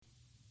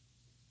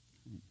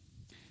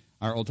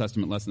Our Old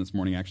Testament lesson this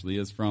morning actually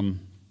is from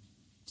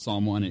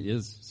Psalm 1. It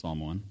is Psalm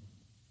 1. I'm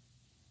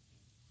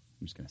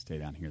just going to stay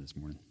down here this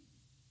morning.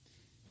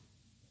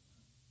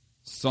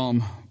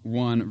 Psalm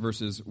 1,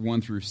 verses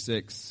 1 through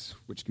 6,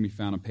 which can be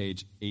found on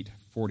page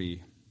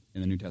 840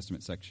 in the New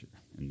Testament section.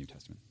 In the New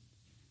Testament.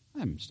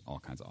 I'm just all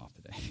kinds of off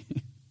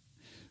today.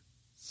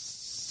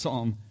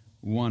 Psalm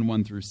 1,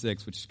 1 through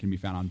 6, which can be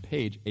found on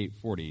page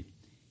 840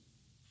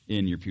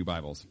 in your pew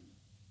Bibles.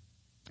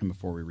 And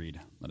before we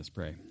read, let us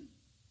pray.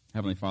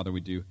 Heavenly Father,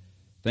 we do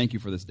thank you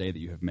for this day that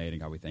you have made, and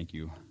God, we thank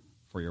you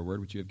for your word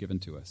which you have given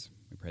to us.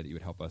 We pray that you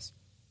would help us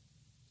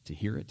to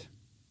hear it.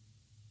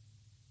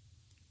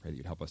 Pray that you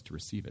would help us to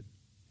receive it.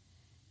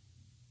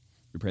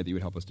 We pray that you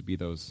would help us to be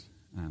those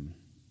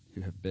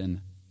who have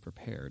been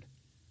prepared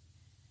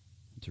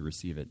to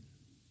receive it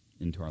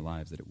into our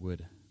lives, that it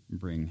would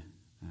bring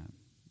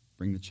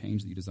the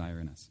change that you desire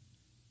in us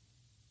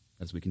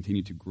as we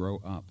continue to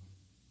grow up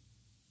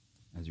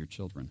as your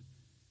children,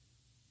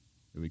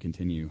 that we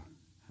continue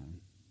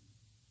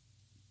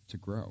to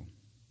grow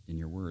in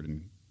your word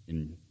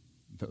and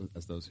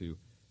as those who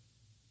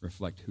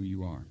reflect who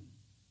you are,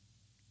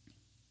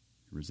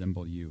 who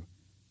resemble you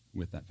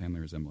with that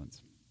family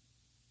resemblance.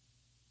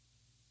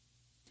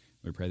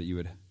 We pray that you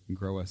would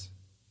grow us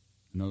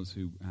and those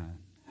who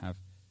have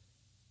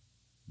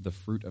the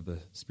fruit of the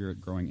Spirit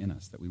growing in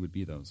us, that we would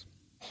be those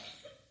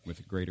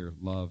with greater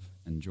love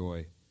and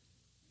joy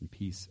and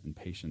peace and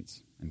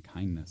patience and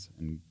kindness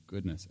and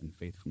goodness and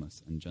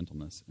faithfulness and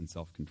gentleness and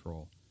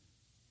self-control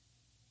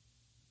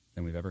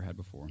than we've ever had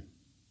before.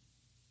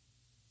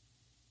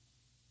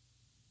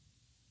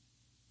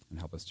 And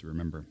help us to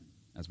remember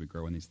as we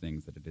grow in these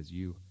things that it is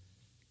you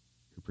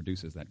who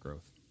produces that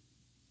growth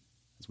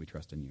as we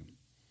trust in you.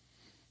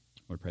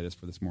 Lord, pray this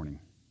for this morning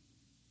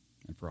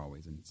and for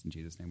always. And it's in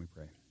Jesus' name we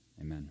pray.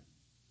 Amen.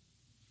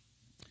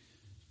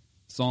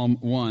 Psalm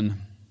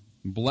 1.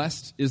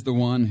 Blessed is the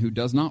one who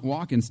does not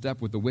walk in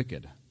step with the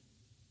wicked,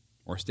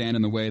 or stand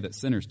in the way that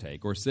sinners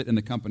take, or sit in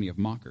the company of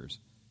mockers,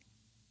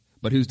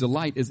 but whose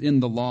delight is in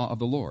the law of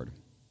the Lord,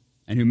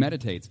 and who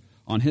meditates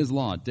on his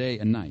law day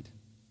and night.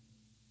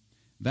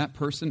 That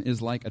person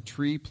is like a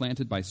tree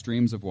planted by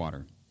streams of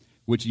water,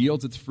 which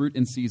yields its fruit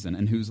in season,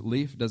 and whose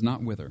leaf does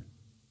not wither.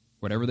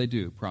 Whatever they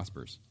do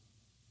prospers.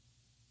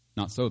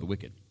 Not so the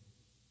wicked.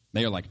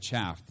 They are like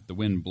chaff that the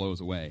wind blows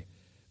away.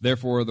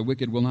 Therefore the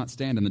wicked will not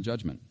stand in the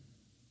judgment,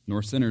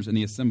 nor sinners in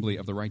the assembly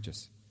of the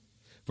righteous.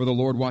 For the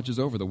Lord watches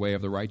over the way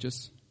of the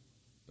righteous,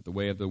 but the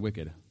way of the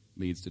wicked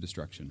leads to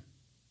destruction.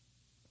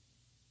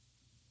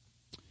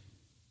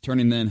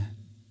 Turning then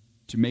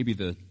to maybe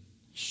the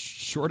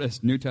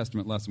shortest New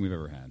Testament lesson we've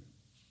ever had.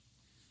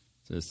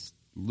 It says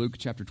Luke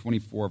chapter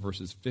 24,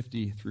 verses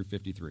 50 through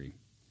 53.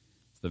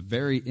 It's the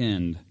very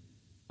end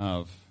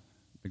of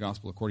the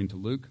Gospel according to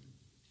Luke.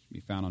 It can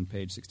be found on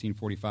page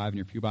 1645 in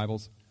your pew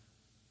Bibles.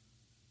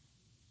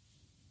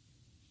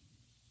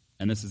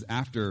 And this is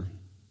after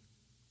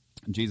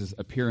Jesus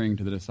appearing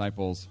to the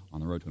disciples on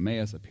the road to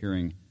Emmaus,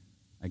 appearing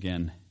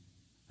again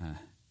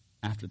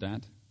after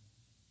that,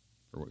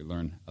 for what we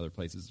learn other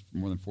places, for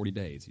more than 40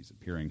 days. He's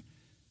appearing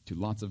to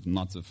lots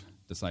of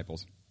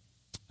disciples.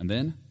 And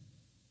then,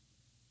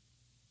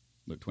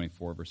 Luke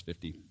 24, verse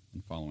 50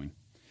 and following.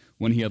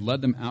 When he had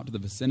led them out to the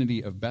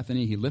vicinity of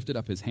Bethany, he lifted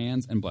up his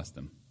hands and blessed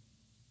them.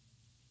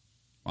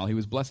 While he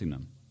was blessing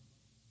them,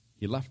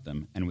 he left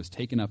them and was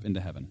taken up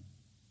into heaven.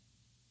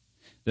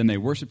 Then they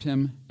worshipped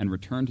him and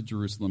returned to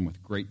Jerusalem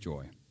with great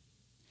joy.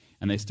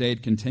 And they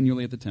stayed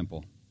continually at the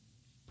temple,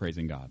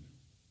 praising God.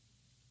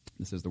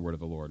 This is the word of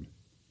the Lord.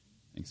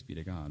 Thanks be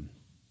to God.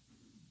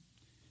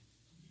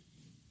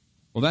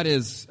 Well, that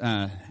is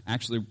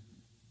actually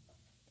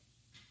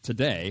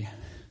today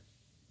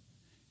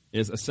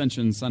is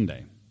Ascension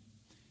Sunday.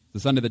 The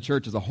Sunday the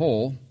church as a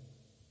whole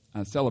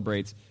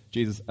celebrates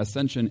Jesus'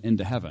 ascension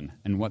into heaven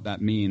and what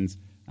that means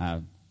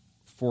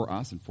for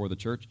us and for the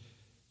church.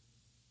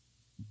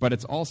 But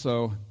it's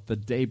also the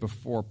day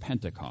before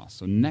Pentecost.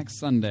 So next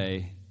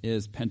Sunday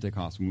is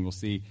Pentecost, when we will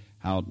see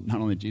how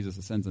not only Jesus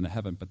ascends into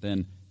heaven, but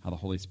then how the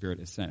Holy Spirit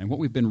is sent. And what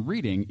we've been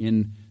reading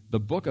in the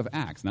book of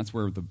Acts, and that's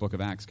where the book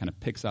of Acts kind of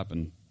picks up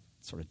and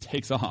sort of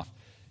takes off,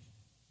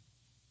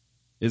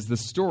 is the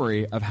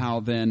story of how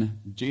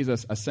then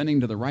Jesus, ascending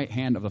to the right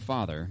hand of the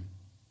Father,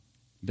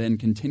 then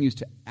continues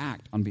to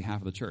act on behalf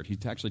of the church. He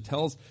actually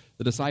tells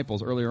the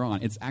disciples earlier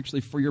on, it's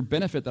actually for your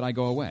benefit that I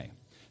go away.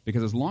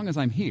 Because as long as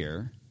I'm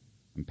here,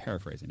 I'm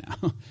paraphrasing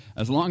now,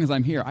 as long as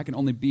I'm here, I can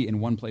only be in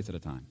one place at a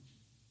time.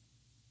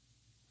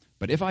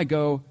 But if I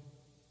go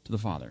to the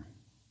Father,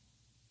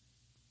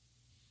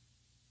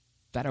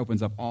 that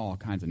opens up all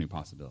kinds of new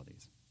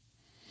possibilities.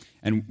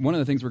 And one of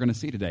the things we're going to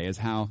see today is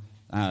how,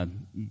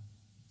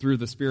 through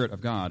the Spirit of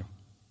God,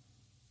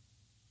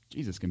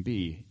 Jesus can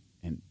be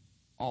in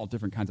all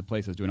different kinds of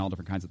places, doing all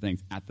different kinds of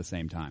things at the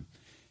same time.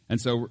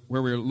 And so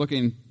where we're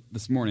looking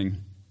this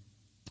morning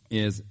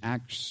is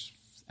Acts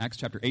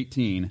chapter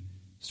 18,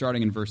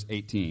 starting in verse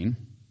 18,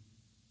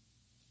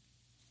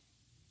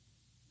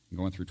 and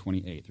going through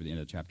 28, through the end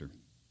of the chapter.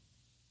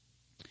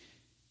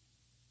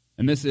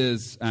 And this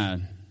is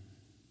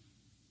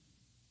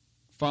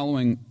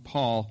following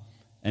Paul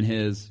and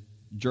his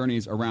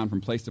journeys around from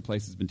place to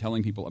place. He's been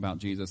telling people about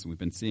Jesus, and we've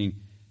been seeing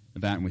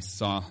that, and we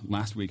saw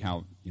last week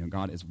how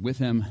God is with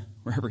him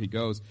wherever he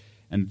goes.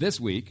 And this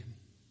week,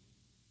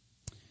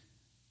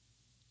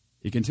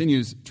 he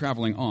continues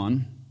traveling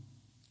on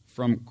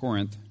from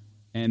Corinth,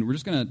 and we're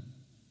just going to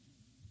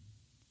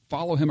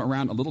follow him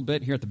around a little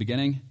bit here at the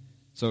beginning.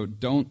 So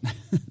don't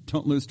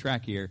lose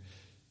track here,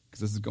 because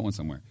this is going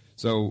somewhere.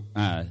 So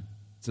it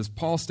says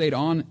Paul stayed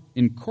on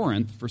in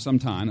Corinth for some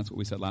time. That's what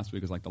we said last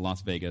week, was like the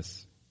Las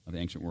Vegas of the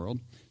ancient world.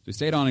 So he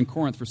stayed on in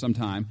Corinth for some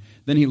time.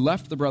 Then he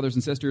left the brothers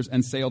and sisters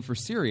and sailed for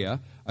Syria,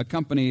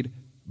 accompanied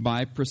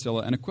by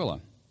Priscilla and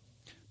Aquila.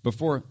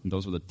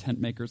 Those were the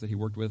tent makers that he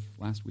worked with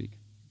last week.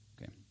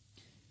 Okay.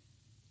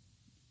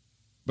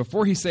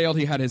 Before he sailed,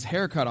 he had his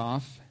hair cut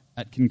off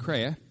at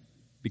Cenchreae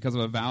because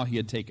of a vow he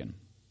had taken.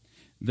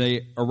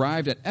 They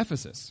arrived at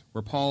Ephesus,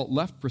 where Paul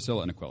left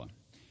Priscilla and Aquila.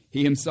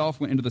 He himself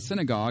went into the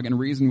synagogue and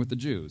reasoned with the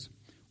Jews.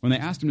 When they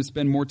asked him to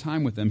spend more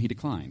time with them, he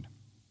declined.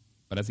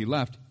 But as he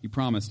left, he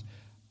promised,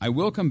 "I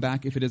will come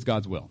back if it is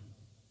God's will."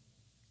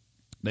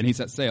 Then he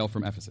set sail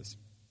from Ephesus.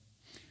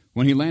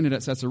 When he landed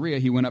at Caesarea,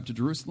 he went up to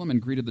Jerusalem and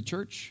greeted the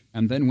church,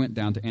 and then went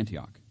down to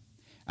Antioch.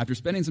 After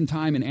spending some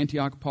time in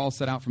Antioch, Paul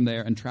set out from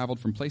there and traveled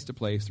from place to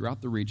place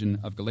throughout the region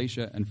of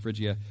Galatia and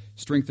Phrygia,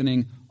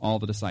 strengthening all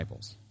the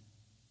disciples.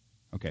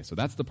 Okay, so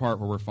that's the part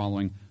where we're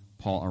following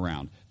Paul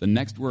around. The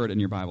next word in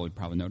your Bible, you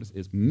probably notice,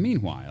 is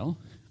meanwhile.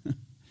 And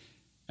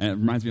it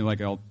reminds me of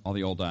like all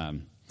the old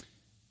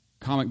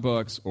comic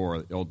books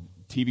or the old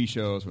TV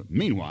shows.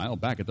 Meanwhile,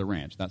 back at the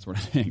ranch, that sort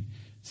of thing.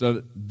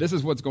 So this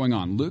is what's going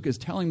on. Luke is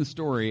telling the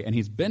story, and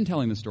he's been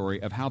telling the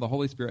story of how the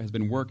Holy Spirit has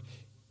been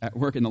at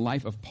work in the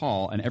life of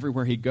Paul, and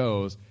everywhere he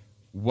goes,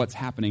 what's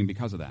happening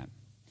because of that.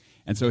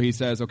 And so he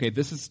says, okay,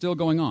 this is still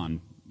going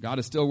on. God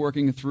is still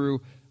working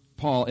through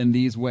Paul in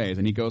these ways,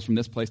 and he goes from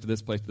this place to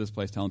this place to this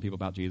place, telling people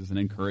about Jesus and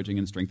encouraging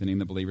and strengthening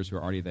the believers who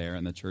are already there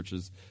and the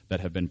churches that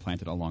have been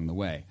planted along the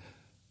way.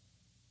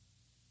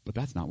 But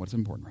that's not what's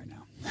important right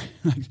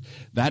now.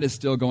 That is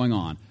still going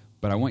on.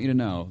 But I want you to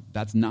know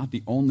that's not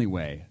the only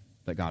way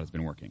that God has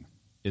been working,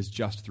 is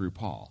just through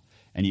Paul.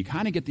 And you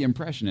kind of get the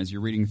impression as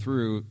you're reading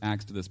through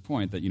Acts to this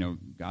point that,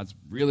 God's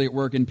really at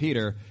work in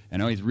Peter,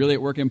 and he's really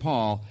at work in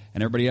Paul,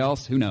 and everybody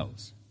else, who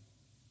knows?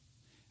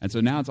 And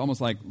so now it's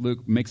almost like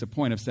Luke makes a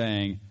point of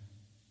saying,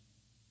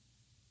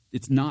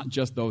 it's not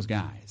just those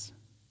guys.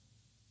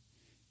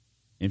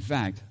 In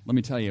fact, let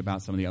me tell you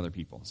about some of the other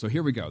people. So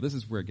here we go. This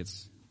is where it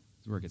gets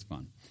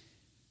fun.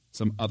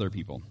 Some other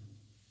people.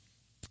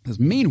 Because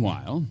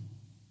meanwhile,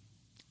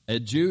 a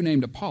Jew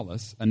named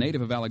Apollos, a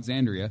native of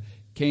Alexandria,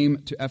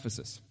 came to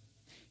Ephesus.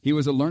 He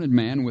was a learned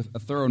man with a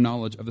thorough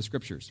knowledge of the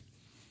Scriptures.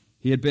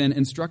 He had been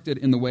instructed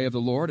in the way of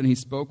the Lord, and he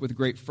spoke with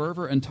great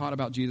fervor and taught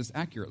about Jesus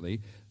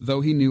accurately,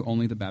 though he knew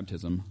only the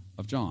baptism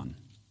of John.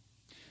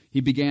 He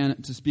began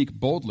to speak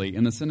boldly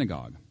in the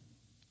synagogue.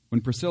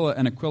 When Priscilla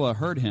and Aquila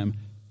heard him,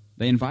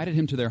 they invited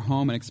him to their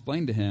home and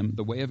explained to him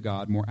the way of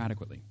God more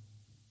adequately.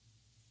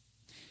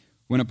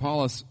 When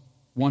Apollos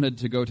wanted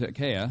to go to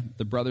Achaia,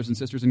 the brothers and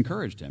sisters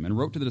encouraged him and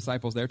wrote to the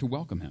disciples there to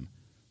welcome him.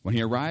 When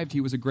he arrived,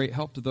 he was a great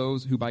help to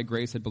those who by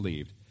grace had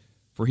believed,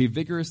 for he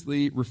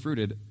vigorously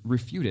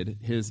refuted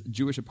his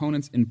Jewish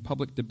opponents in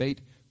public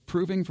debate,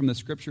 proving from the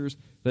Scriptures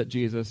that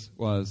Jesus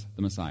was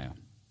the Messiah.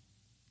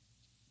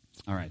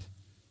 All right.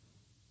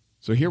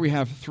 So here we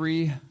have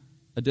three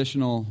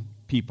additional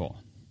people,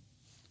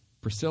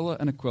 Priscilla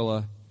and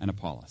Aquila and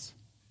Apollos.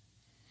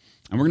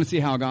 And we're going to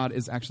see how God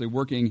is actually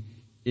working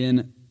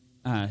in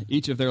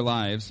each of their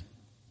lives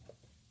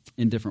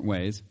in different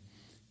ways.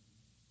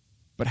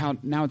 But how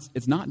now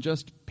it's not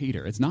just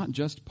Peter, it's not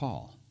just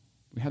Paul.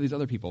 We have these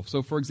other people.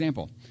 So, for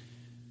example,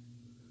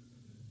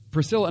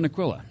 Priscilla and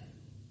Aquila.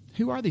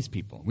 Who are these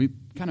people? We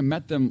kind of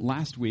met them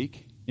last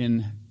week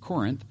in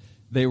Corinth.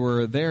 They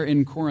were there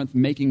in Corinth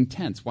making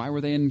tents. Why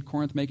were they in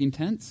Corinth making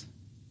tents?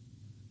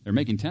 They're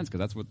making tents because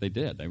that's what they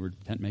did. They were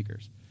tent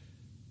makers.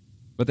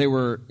 But they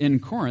were in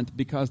Corinth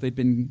because they'd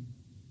been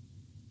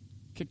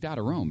kicked out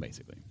of Rome,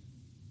 basically.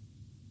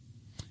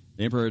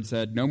 The emperor had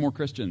said, no more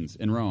Christians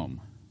in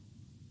Rome.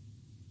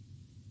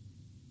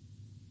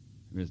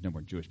 There's no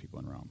more Jewish people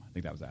in Rome. I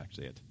think that was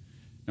actually it.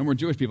 No more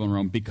Jewish people in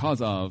Rome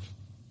because of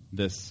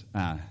this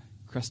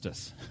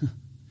Christus.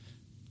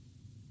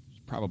 It's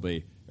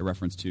probably a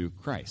reference to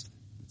Christ.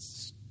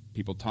 It's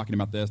people talking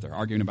about this. They're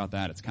arguing about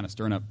that. It's kind of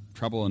stirring up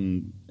trouble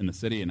in the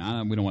city,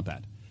 and we don't want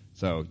that.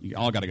 So you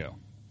all got to go.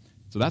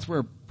 So that's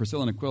where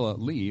Priscilla and Aquila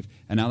leave,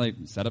 and now they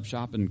set up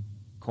shop in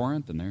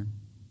Corinth, and they're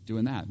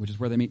doing that, which is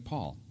where they meet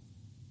Paul.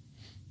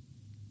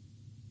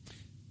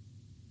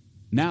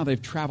 Now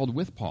they've traveled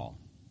with Paul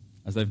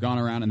as they've gone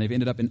around, and they've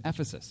ended up in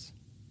Ephesus.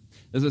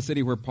 This is a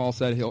city where Paul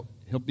said he'll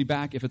be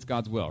back if it's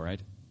God's will, right?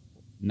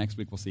 Next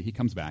week we'll see he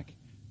comes back.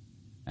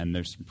 And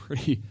there's some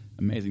pretty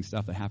amazing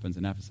stuff that happens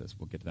in Ephesus.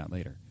 We'll get to that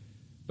later.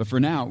 But for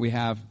now, we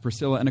have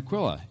Priscilla and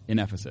Aquila in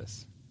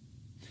Ephesus.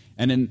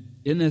 And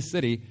in this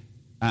city,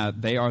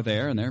 they are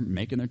there, and they're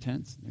making their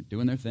tents. They're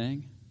doing their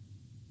thing.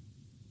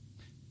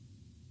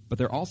 But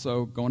they're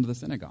also going to the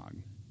synagogue.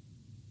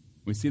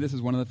 We see this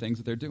as one of the things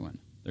that they're doing.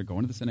 They're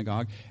going to the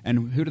synagogue,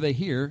 and who do they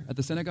hear at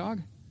the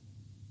synagogue?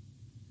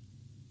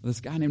 This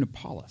guy named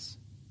Apollos.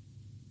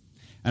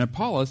 And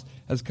Apollos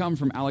has come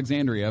from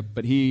Alexandria,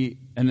 but he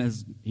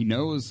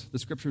knows the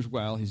Scriptures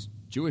well. He's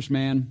a Jewish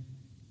man.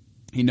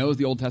 He knows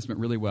the Old Testament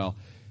really well.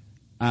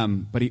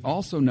 But he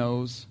also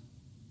knows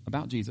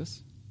about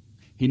Jesus.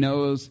 He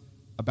knows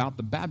about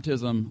the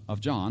baptism of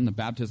John the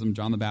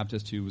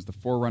Baptist, who was the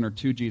forerunner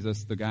to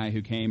Jesus, the guy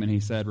who came and he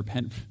said,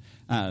 repent,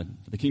 for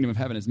the kingdom of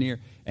heaven is near.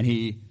 And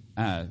he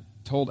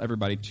told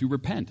everybody to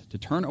repent, to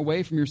turn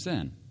away from your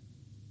sin,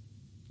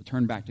 to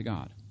turn back to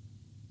God.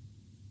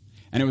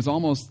 And it was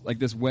almost like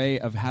this way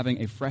of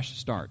having a fresh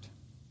start.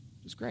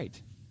 It was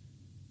great.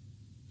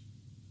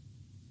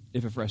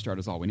 If a fresh start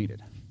is all we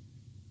needed.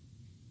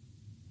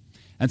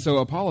 And so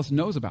Apollos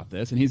knows about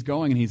this, and he's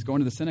going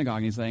to the synagogue,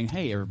 and he's saying,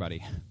 hey,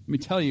 everybody, let me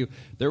tell you,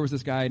 there was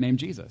this guy named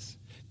Jesus.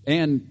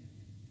 And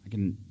I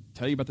can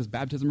tell you about this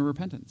baptism of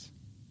repentance.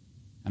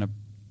 And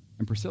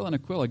Priscilla and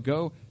Aquila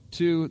go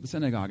to the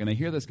synagogue, and they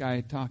hear this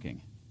guy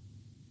talking.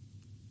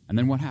 And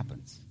then what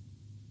happens?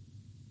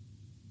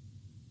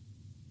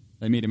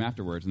 They meet him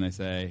afterwards, and they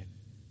say,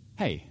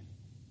 hey,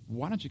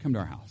 why don't you come to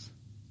our house?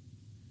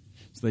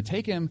 So they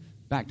take him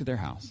back to their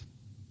house,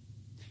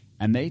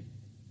 and they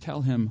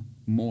tell him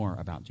more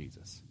about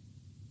Jesus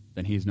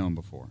than he's known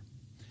before.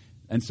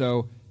 And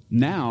so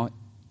now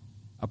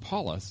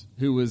Apollos,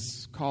 who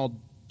was called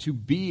to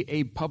be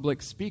a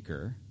public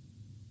speaker,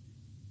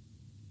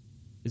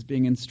 is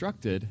being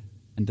instructed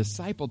and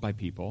discipled by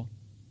people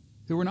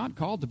who were not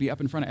called to be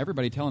up in front of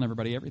everybody telling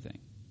everybody everything.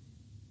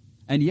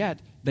 And yet,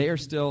 they are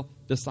still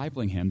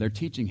discipling him. They're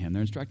teaching him.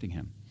 They're instructing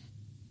him.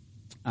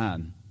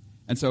 And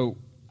so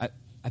I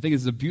think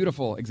this is a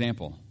beautiful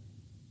example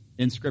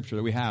in Scripture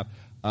that we have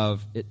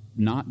of it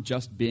not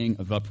just being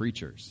the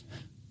preachers,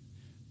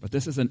 but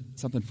this is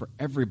something for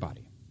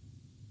everybody.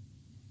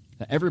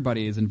 That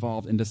everybody is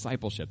involved in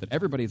discipleship, that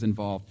everybody is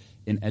involved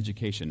in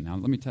education. Now,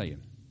 let me tell you,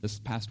 this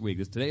past week,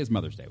 today is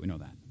Mother's Day. We know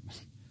that. I'll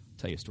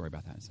tell you a story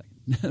about that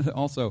in a second.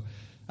 Also,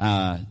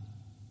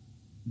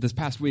 this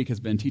past week has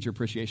been Teacher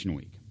Appreciation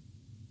Week.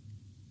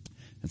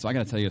 And so I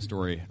got to tell you a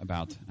story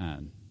about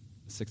a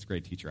 6th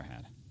grade teacher I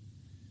had.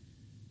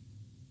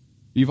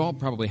 You've all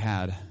probably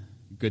had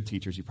good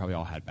teachers. You probably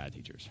all had bad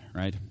teachers,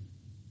 right?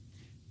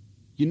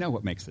 You know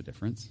what makes the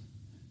difference.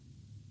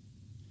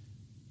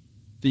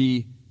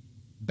 The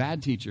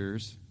bad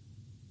teachers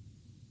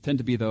tend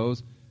to be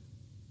those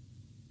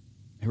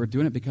who are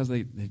doing it because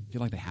they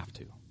feel like they have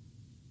to.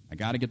 I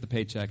got to get the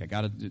paycheck. I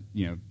got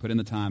to put in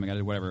the time. I got to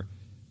do whatever.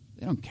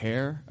 They don't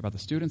care about the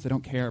students. They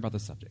don't care about the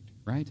subject,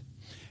 right?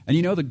 And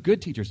the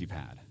good teachers you've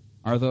had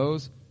are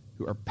those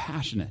who are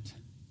passionate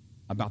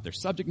about their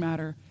subject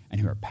matter and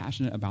who are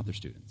passionate about their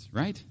students,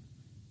 right?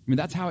 I mean,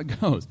 that's how it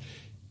goes.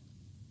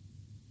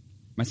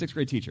 My 6th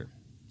grade teacher,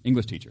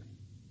 English teacher,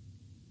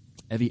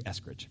 Evie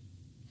Eskridge.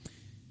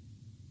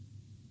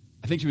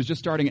 I think she was just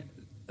starting, I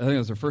think it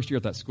was her first year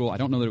at that school. I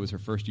don't know that it was her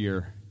first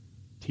year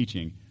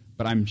teaching,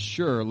 but I'm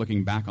sure,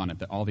 looking back on it,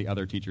 that all the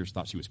other teachers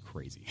thought she was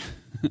crazy.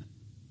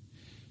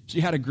 She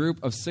had a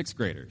group of 6th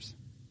graders,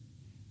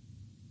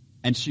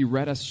 and she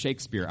read us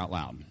Shakespeare out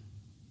loud.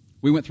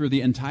 We went through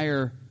the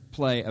entire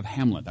play of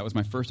Hamlet. That was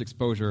my first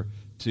exposure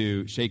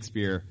to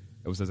Shakespeare.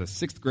 It was as a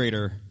 6th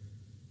grader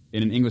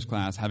in an English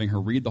class, having her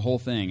read the whole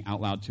thing out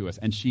loud to us,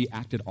 and she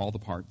acted all the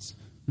parts.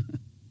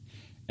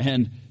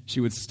 And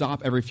she would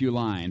stop every few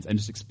lines and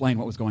just explain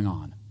what was going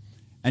on.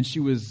 And she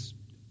was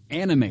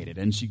animated,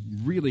 and she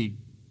really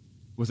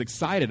was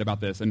excited about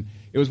this. And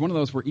it was one of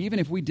those where even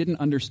if we didn't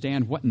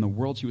understand what in the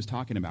world she was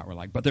talking about, we're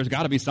like, but there's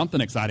got to be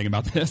something exciting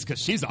about this because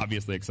she's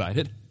obviously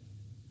excited.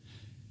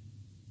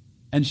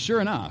 And sure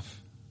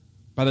enough,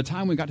 by the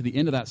time we got to the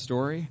end of that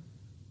story,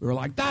 we were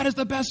like, that is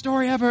the best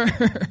story ever.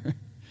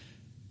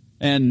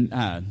 And,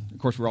 of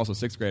course, we're also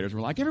 6th graders.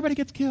 We're like, everybody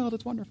gets killed.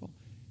 It's wonderful.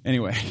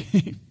 Anyway,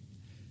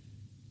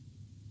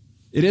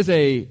 it's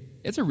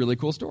a really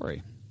cool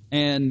story.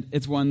 And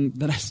it's one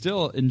that I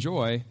still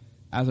enjoy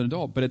as an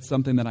adult, but it's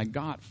something that I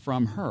got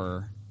from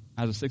her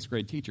as a 6th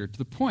grade teacher, to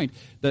the point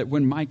that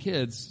when my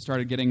kids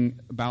started getting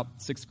about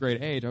 6th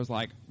grade age, I was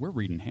like, we're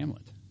reading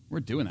Hamlet.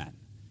 We're doing that.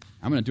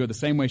 I'm going to do it the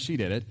same way she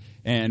did it,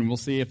 and we'll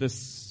see if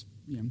this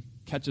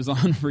catches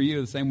on for you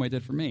the same way it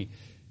did for me.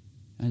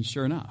 And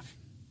sure enough,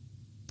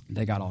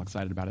 they got all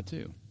excited about it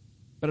too.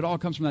 But it all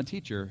comes from that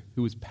teacher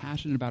who was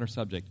passionate about her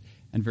subject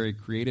and very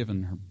creative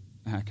in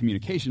her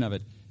communication of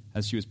it,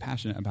 as she was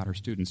passionate about her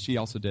students. She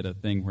also did a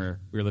thing where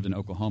we lived in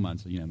Oklahoma, and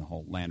so, the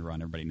whole land run,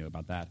 everybody knew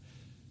about that.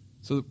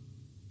 So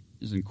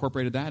just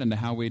incorporated that into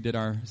how we did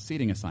our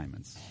seating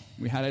assignments.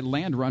 We had a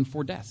land run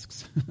for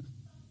desks.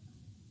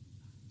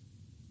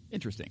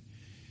 Interesting.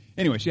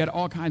 Anyway, she had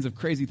all kinds of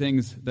crazy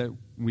things that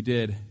we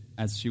did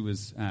as she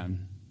was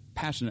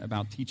passionate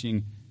about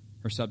teaching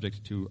her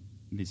subject to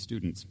these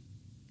students.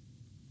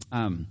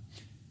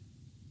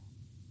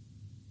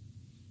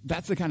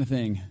 That's the kind of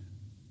thing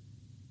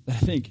that I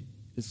think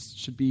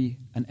should be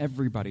an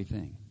everybody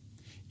thing.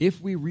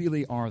 If we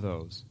really are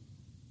those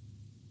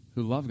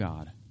who love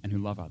God and who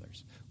love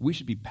others. We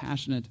should be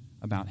passionate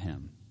about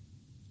him,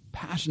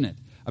 passionate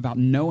about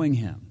knowing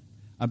him,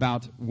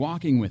 about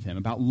walking with him,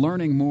 about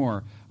learning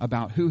more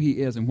about who he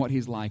is and what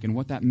he's like and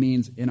what that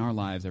means in our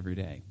lives every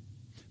day.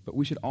 But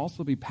we should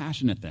also be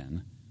passionate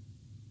then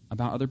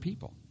about other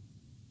people,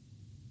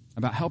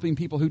 about helping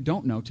people who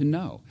don't know to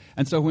know.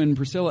 And so when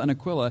Priscilla and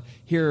Aquila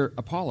hear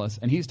Apollos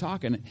and he's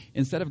talking,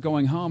 instead of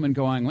going home and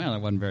going, well,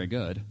 that wasn't very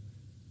good,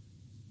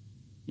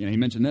 he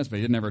mentioned this, but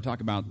he didn't ever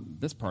talk about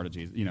this part of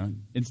Jesus.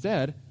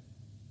 Instead,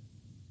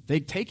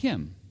 they take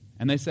him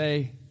and they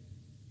say,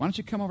 why don't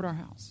you come over to our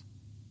house?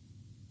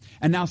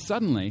 And now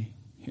suddenly,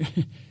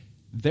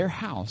 their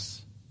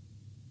house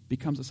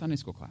becomes a Sunday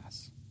school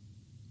class.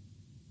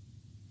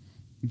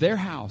 Their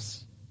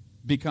house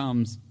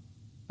becomes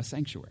a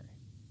sanctuary.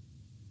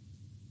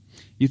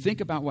 You think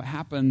about what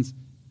happens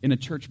in a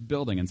church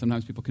building, and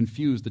sometimes people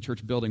confuse the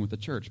church building with the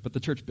church, but the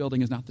church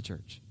building is not the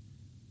church.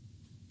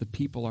 The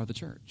people are the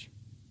church.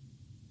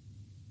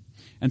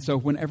 And so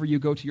whenever you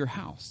go to your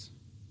house,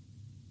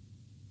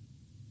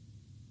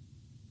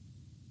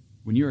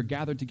 when you are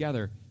gathered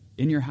together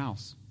in your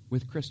house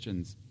with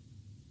Christians,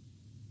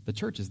 the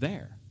church is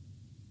there.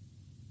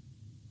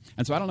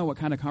 And so I don't know what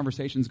kind of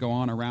conversations go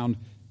on around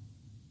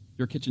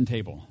your kitchen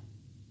table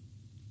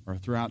or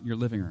throughout your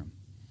living room.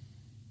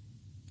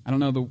 I don't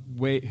know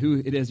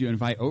who it is you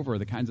invite over,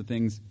 the kinds of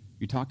things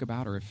you talk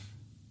about, or if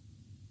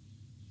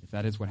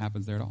that is what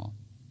happens there at all.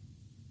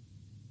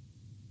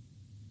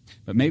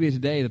 But maybe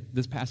today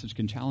this passage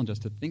can challenge us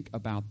to think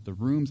about the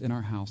rooms in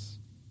our house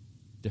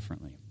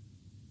differently,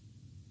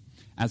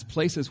 as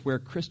places where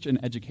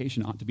Christian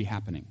education ought to be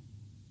happening,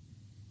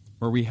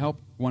 where we help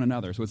one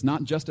another. So it's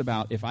not just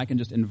about if I can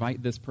just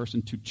invite this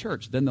person to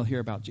church, then they'll hear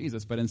about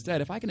Jesus, but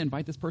instead, if I can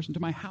invite this person to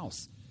my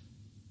house,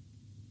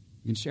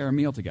 we can share a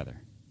meal together,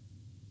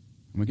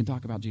 and we can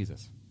talk about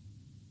Jesus.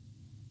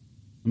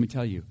 Let me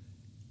tell you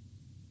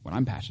what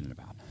I'm passionate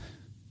about.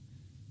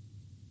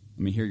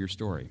 Let me hear your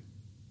story.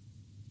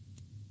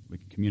 We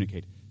can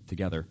communicate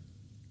together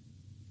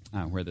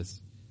where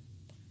this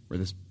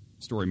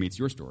story meets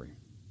your story.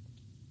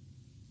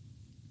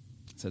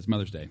 It says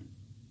Mother's Day.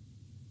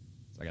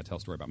 So I got to tell a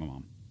story about my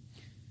mom.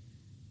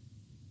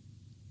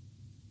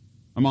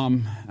 My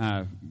mom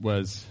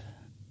was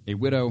a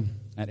widow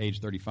at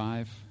age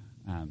 35.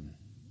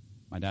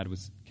 My dad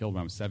was killed when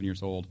I was 7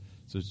 years old,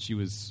 so she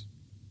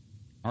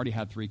already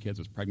had 3 kids,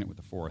 was pregnant with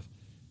the 4th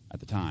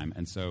at the time,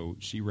 and so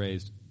she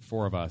raised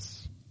 4 of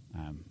us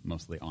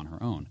mostly on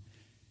her own.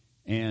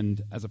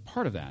 And as a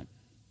part of that,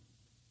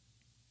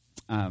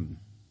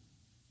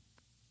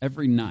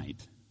 every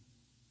night,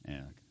 I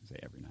say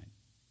every night,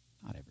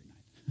 not every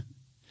night,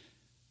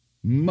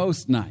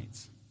 most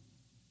nights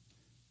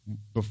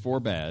before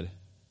bed,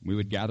 we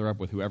would gather up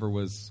with whoever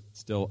was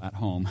still at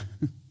home.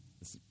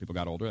 As people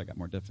got older, that got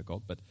more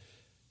difficult, but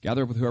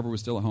gather up with whoever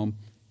was still at home,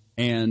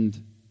 and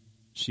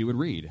she would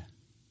read.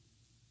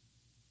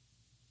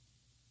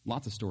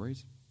 Lots of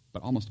stories,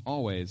 but almost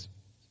always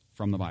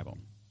from the Bible.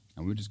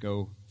 And we would just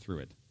go through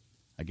it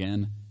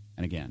again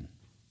and again.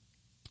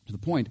 To the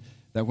point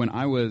that when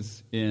I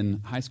was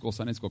in high school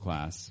Sunday school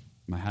class,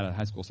 I had a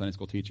high school Sunday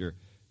school teacher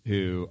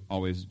who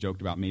always joked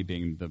about me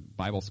being the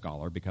Bible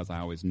scholar because I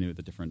always knew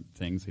the different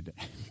things. He'd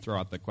throw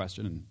out the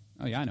question and,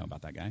 oh yeah, I know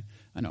about that guy.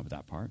 I know about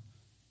that part.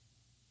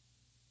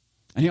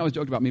 And he always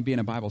joked about me being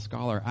a Bible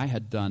scholar. I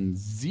had done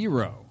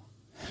 0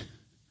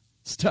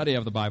 study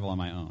of the Bible on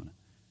my own.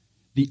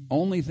 The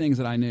only things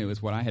that I knew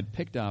is what I had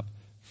picked up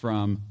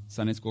from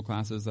Sunday school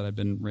classes that I'd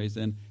been raised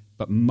in,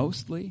 but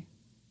mostly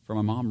from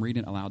my mom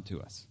reading it aloud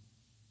to us.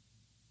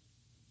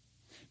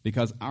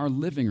 Because our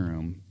living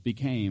room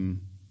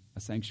became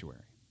a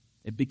sanctuary.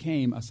 It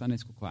became a Sunday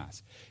school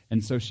class.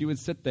 And so she would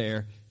sit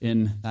there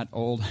in that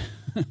old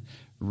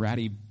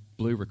ratty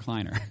blue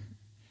recliner.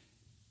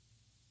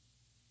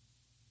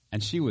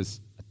 And she was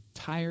a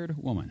tired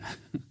woman.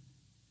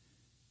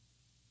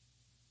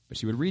 But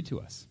she would read to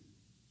us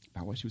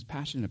about what she was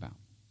passionate about.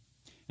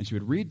 And she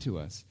would read to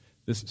us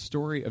this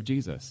story of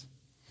Jesus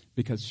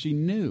because she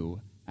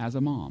knew, as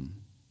a mom,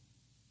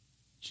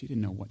 she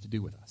didn't know what to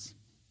do with us.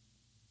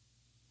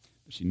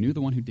 But she knew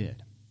the one who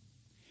did.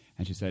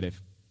 And she said,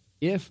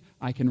 if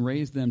I can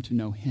raise them to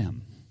know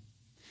him,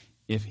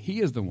 if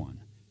he is the one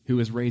who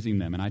is raising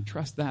them, and I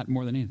trust that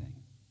more than anything,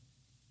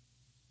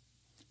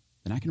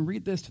 then I can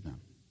read this to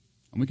them.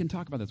 And we can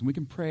talk about this, and we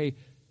can pray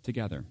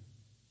together.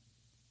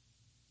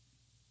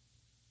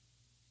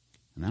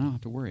 And then I don't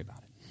have to worry about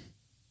it.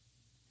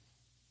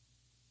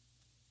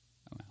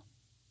 Oh, well.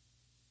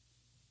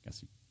 I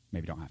guess you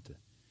maybe don't have to.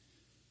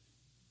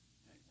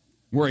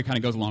 Worry kind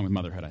of goes along with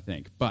motherhood, I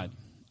think. But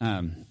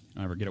I'll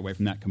never get away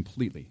from that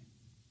completely.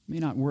 May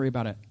not worry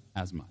about it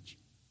as much.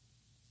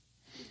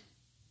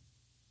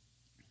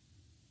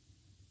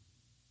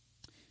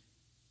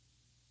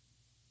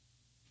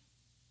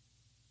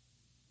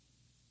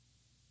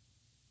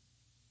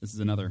 This is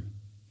another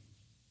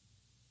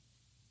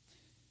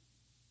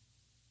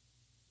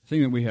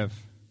thing that we have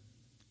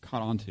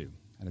caught on to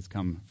that has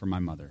come from my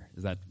mother,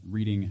 is that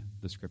reading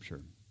the Scripture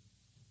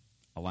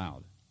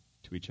aloud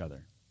to each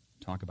other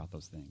talk about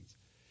those things.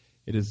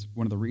 It is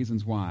one of the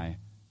reasons why,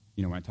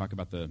 when I talk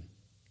about the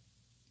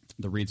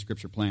Read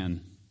Scripture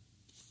plan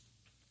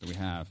that we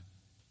have,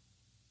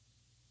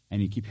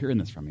 and you keep hearing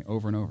this from me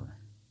over and over,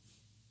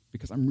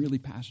 because I'm really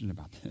passionate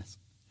about this.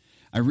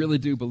 I really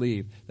do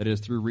believe that it is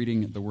through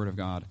reading the Word of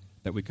God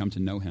that we come to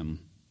know Him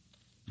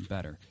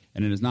better.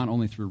 And it is not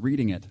only through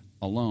reading it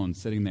alone,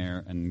 sitting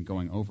there and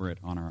going over it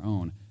on our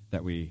own,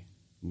 that we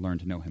learn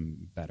to know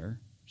Him better,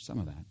 some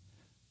of that,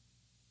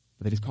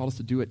 but that He's called us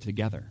to do it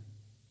together.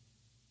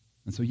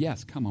 And so,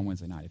 yes, come on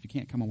Wednesday night. If you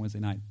can't come on Wednesday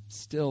night,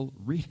 still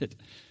read it.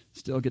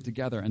 Still get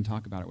together and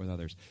talk about it with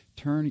others.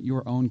 Turn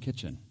your own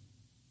kitchen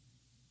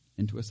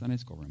into a Sunday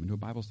school room, into a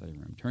Bible study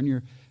room. Turn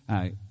your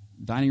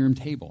dining room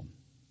table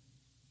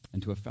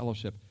into a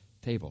fellowship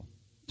table.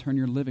 Turn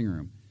your living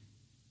room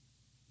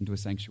into a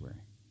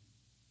sanctuary.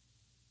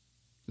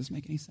 Does this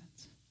make any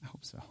sense? I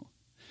hope so.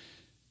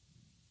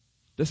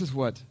 This is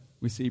what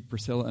we see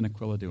Priscilla and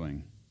Aquila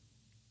doing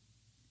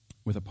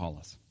with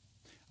Apollos.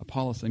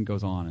 Apollos then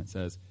goes on and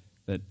says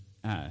that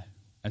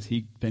as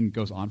he then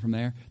goes on from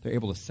there, they're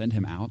able to send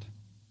him out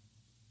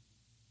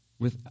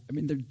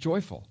they're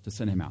joyful to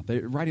send him out.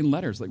 They're writing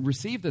letters like,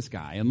 receive this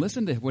guy and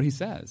listen to what he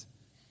says.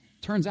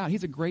 Turns out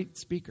he's a great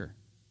speaker.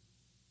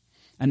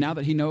 And now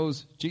that he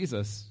knows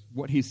Jesus,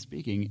 what he's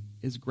speaking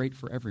is great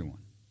for everyone.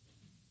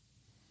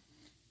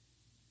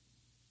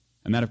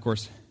 And that, of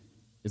course,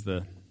 is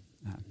the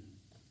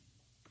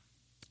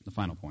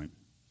final point.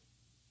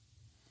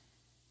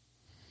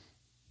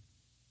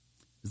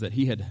 Is that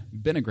he had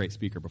been a great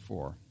speaker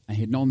before, and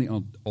he had known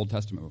the Old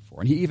Testament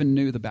before, and he even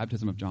knew the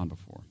baptism of John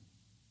before.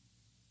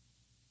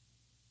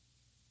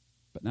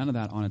 But none of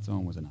that on its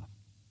own was enough.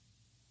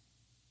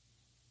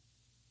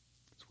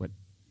 It's what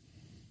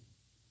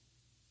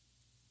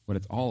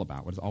it's all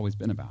about, what it's always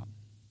been about,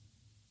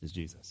 is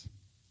Jesus.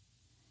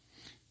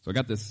 So I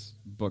got this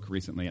book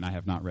recently, and I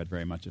have not read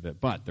very much of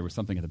it, but there was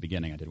something at the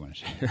beginning I did want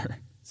to share.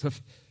 So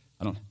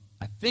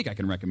I think I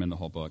can recommend the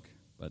whole book,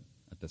 but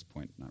at this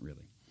point, not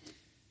really.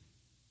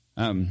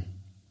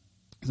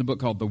 It's a book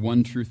called The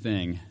One True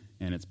Thing,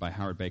 and it's by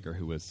Howard Baker,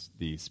 who was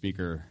the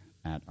speaker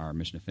at our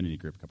Mission Affinity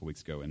group a couple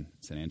weeks ago in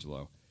San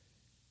Angelo.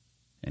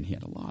 And he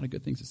had a lot of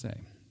good things to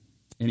say.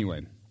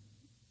 Anyway,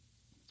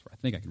 that's where I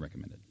think I can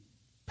recommend it.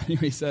 But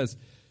anyway, he says,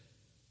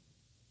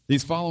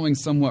 these following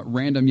somewhat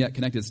random yet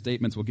connected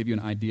statements will give you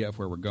an idea of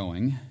where we're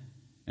going,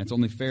 and it's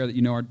only fair that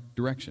you know our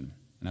direction.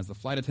 And as the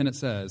flight attendant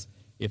says,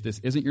 if this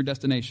isn't your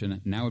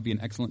destination, now would be an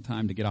excellent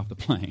time to get off the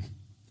plane.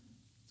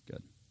 It's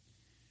good.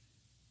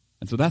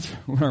 And so that's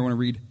where I want to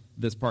read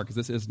this part, because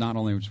this is not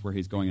only where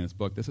he's going in this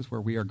book, this is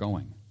where we are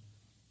going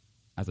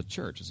as a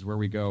church. This is where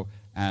we go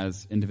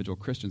as individual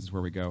Christians. This is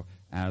where we go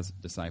as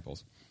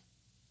disciples.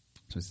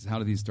 So he says, how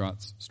do these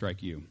thoughts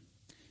strike you?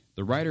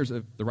 The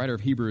writer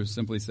of Hebrews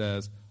simply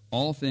says,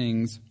 all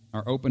things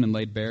are open and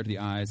laid bare to the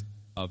eyes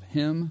of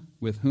him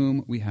with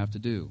whom we have to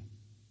do.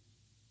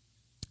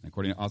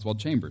 According to Oswald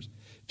Chambers,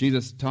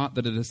 Jesus taught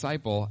that a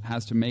disciple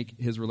has to make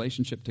his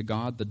relationship to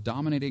God the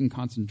dominating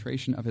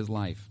concentration of his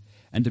life,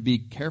 and to be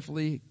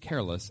carefully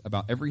careless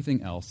about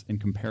everything else in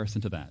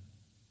comparison to that.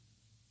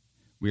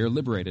 We are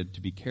liberated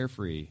to be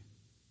carefree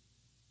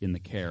in the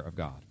care of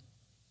God.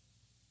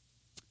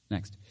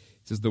 Next,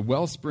 it says, the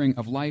wellspring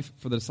of life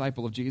for the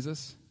disciple of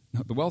Jesus,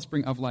 the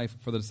wellspring of life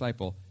for the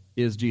disciple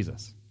is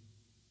Jesus.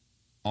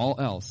 All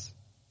else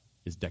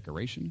is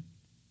decoration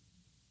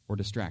or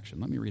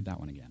distraction. Let me read that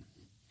one again.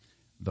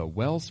 The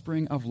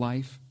wellspring of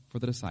life for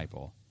the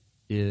disciple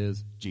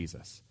is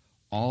Jesus.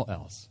 All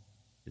else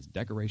is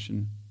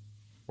decoration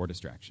or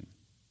distraction.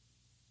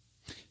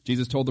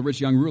 Jesus told the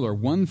rich young ruler,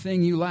 one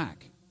thing you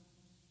lack.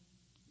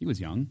 He was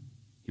young.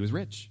 He was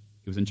rich.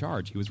 He was in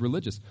charge. He was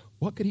religious.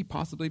 What could he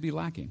possibly be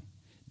lacking?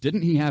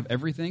 Didn't he have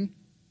everything?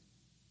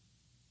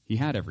 He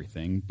had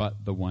everything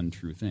but the one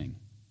true thing.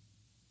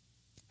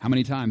 How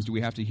many times do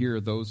we have to hear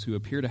those who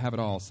appear to have it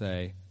all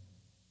say,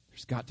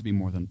 there's got to be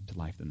more to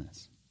life than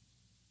this,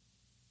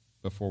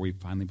 before we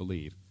finally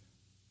believe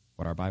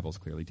what our Bibles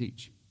clearly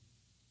teach?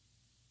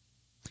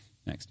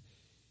 Next.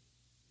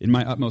 In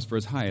My Utmost for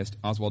His Highest,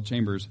 Oswald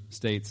Chambers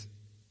states,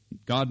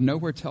 God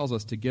nowhere tells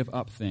us to give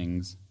up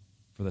things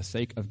for the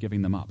sake of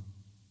giving them up.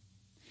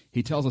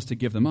 He tells us to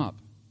give them up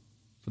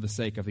for the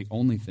sake of the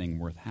only thing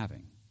worth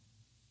having,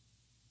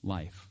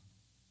 life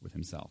with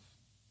himself.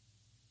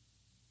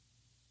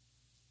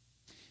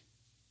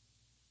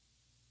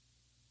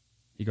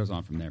 He goes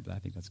on from there, but I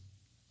think that's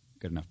a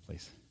good enough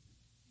place.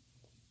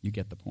 You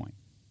get the point.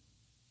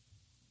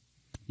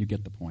 You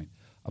get the point.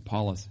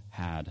 Apollos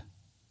had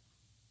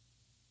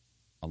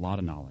a lot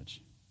of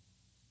knowledge.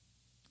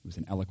 He was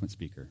an eloquent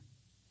speaker.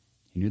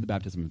 He knew the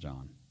baptism of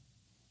John,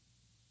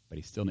 but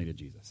he still needed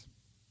Jesus.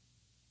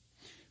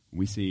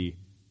 We see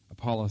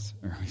Priscilla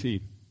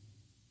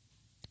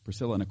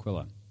and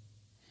Aquila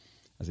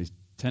as these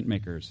tent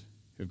makers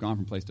who have gone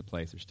from place to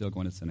place. They're still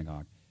going to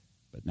synagogue,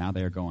 but now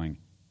they are going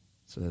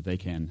so that they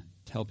can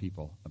tell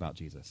people about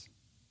Jesus.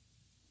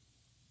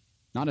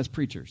 Not as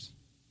preachers,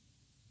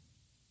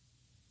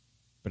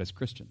 but as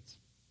Christians,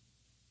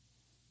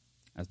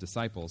 as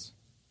disciples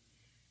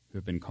who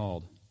have been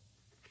called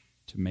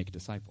to make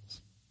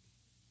disciples.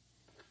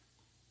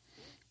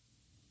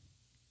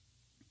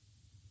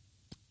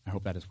 I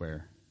hope that is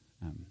where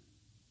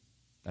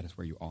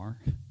you are.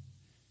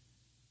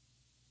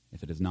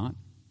 If it is not,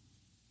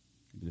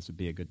 maybe this would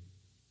be a good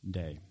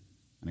day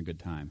and a good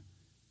time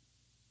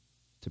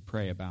to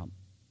pray about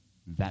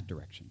that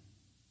direction.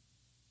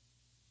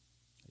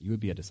 That you would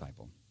be a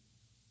disciple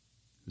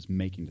who's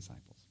making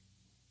disciples.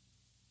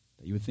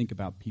 That you would think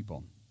about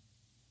people.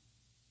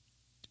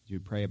 You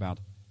would pray about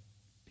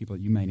people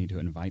that you may need to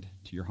invite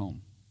to your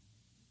home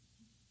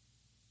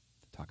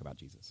to talk about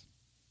Jesus.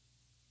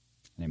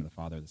 In the name of the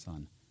Father, the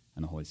Son,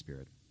 and the Holy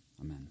Spirit.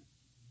 Amen.